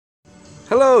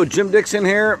Hello, Jim Dixon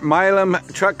here, Milam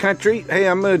Truck Country. Hey,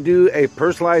 I'm going to do a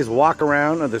personalized walk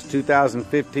around of this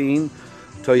 2015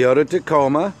 Toyota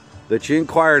Tacoma that you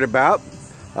inquired about.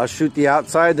 I'll shoot the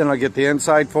outside, then I'll get the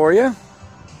inside for you.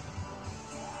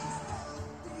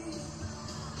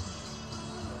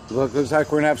 Looks like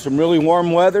we're going to have some really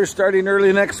warm weather starting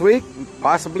early next week,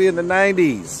 possibly in the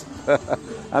 90s.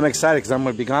 I'm excited because I'm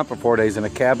going to be gone for 4 days in a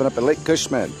cabin up at Lake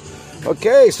Cushman.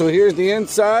 Okay, so here's the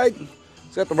inside.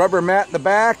 It's got the rubber mat in the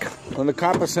back on the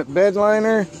composite bed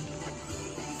liner.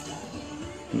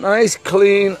 Nice,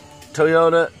 clean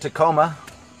Toyota Tacoma.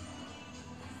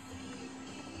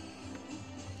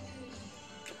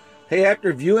 Hey,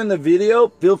 after viewing the video,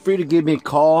 feel free to give me a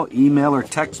call, email, or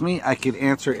text me. I can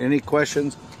answer any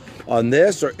questions on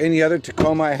this or any other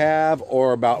Tacoma I have,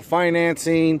 or about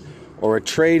financing or a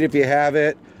trade if you have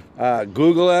it.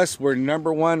 Google us. We're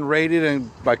 #1 rated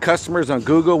by customers on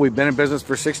Google. We've been in business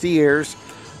for 60 years.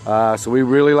 So we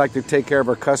really like to take care of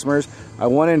our customers. I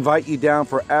want to invite you down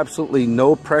for absolutely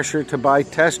no pressure to buy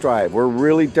test drive. We're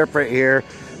really different here.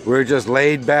 We're just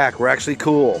laid back. We're actually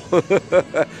cool.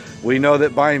 We know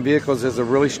that buying vehicles is a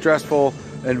really stressful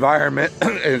environment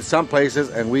in some places,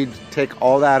 and we take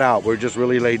all that out. We're just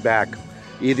really laid back.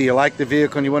 Either you like the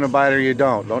vehicle and you want to buy it, or you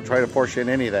don't. Don't try to force you in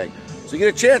anything. So you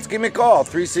get a chance, give me a call,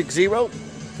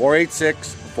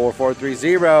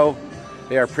 360-486-4430.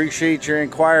 Hey, I appreciate your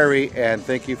inquiry, and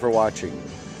thank you for watching.